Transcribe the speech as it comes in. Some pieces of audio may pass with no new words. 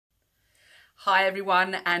Hi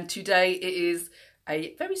everyone, and today it is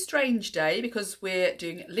a very strange day because we're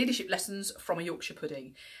doing leadership lessons from a Yorkshire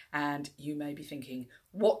pudding, and you may be thinking,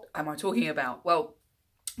 what am I talking about? Well,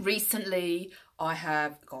 recently I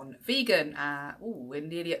have gone vegan. We're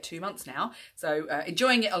nearly at 2 months now, so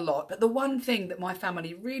enjoying it a lot. But the one thing that my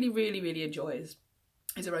family really enjoys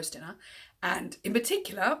is a roast dinner, and in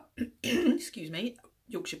particular, excuse me,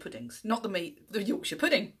 Yorkshire puddings, not the meat, the Yorkshire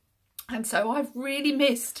pudding. And so I've really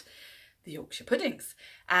missed the Yorkshire puddings,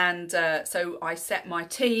 and so I set my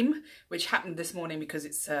team, which happened this morning because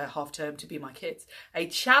it's half term to be my kids, a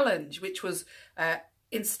challenge, which was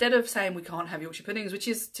instead of saying we can't have Yorkshire puddings, which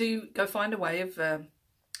is to go find a way of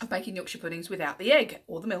making Yorkshire puddings without the egg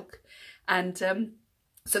or the milk. And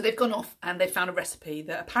so they've gone off and they found a recipe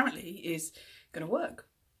that apparently is going to work.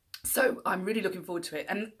 So I'm really looking forward to it.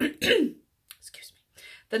 And excuse me,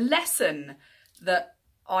 the lesson that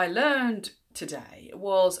I learned today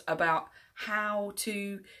was about how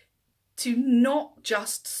to not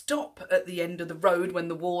just stop at the end of the road when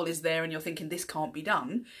the wall is there and you're thinking this can't be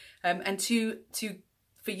done, and to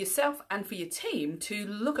for yourself and for your team to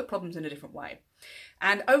look at problems in a different way.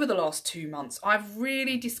 And over the last 2 months, I've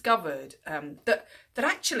really discovered that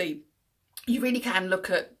actually you really can look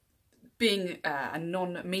at being a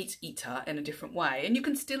non-meat eater in a different way, and you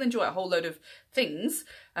can still enjoy a whole load of things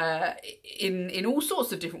in all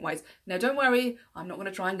sorts of different ways. Now, don't worry, I'm not going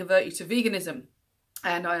to try and convert you to veganism,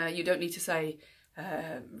 and you don't need to say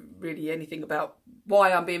really anything about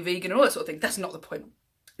why I'm being vegan and all that sort of thing. That's not the point.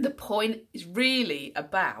 The point is really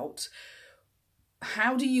about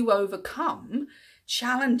how do you overcome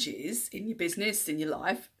challenges in your business, in your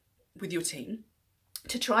life, with your team,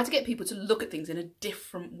 to try to get people to look at things in a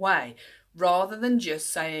different way, rather than just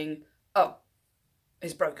saying, oh,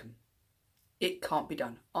 it's broken, it can't be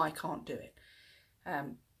done, I can't do it.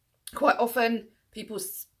 Quite often people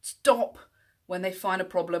stop when they find a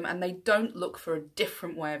problem and they don't look for a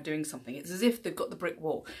different way of doing something. It's as if they've got the brick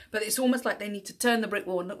wall, but it's almost like they need to turn the brick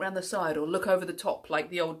wall and look around the side or look over the top, like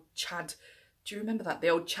the old Chad, do you remember that? The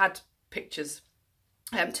old Chad pictures,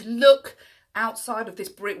 to look outside of this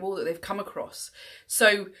brick wall that they've come across.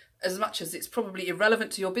 So as much as it's probably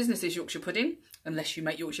irrelevant to your business's Yorkshire pudding, unless you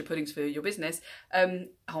make Yorkshire puddings for your business,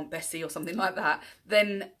 Aunt Bessie or something like that,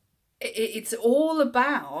 then it's all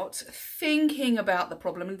about thinking about the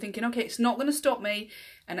problem and thinking, okay, it's not going to stop me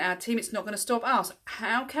and our team, it's not going to stop us.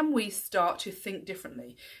 How can we start to think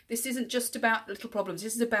differently? This isn't just about little problems.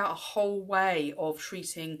 This is about a whole way of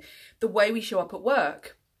treating the way we show up at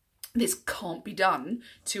work. This can't be done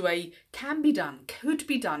to a can be done, could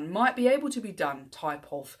be done, might be able to be done type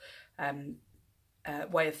of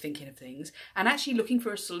way of thinking of things, and actually looking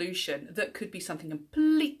for a solution that could be something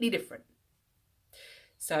completely different.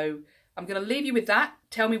 So I'm going to leave you with that.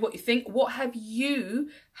 Tell me what you think. What have you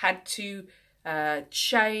had to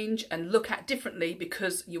change and look at differently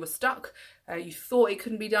because you were stuck? You thought it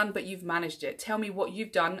couldn't be done, but you've managed it. Tell me what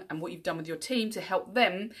you've done and what you've done with your team to help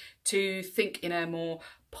them to think in a more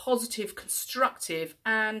positive, constructive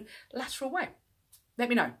and lateral way. Let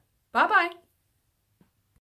me know. Bye bye.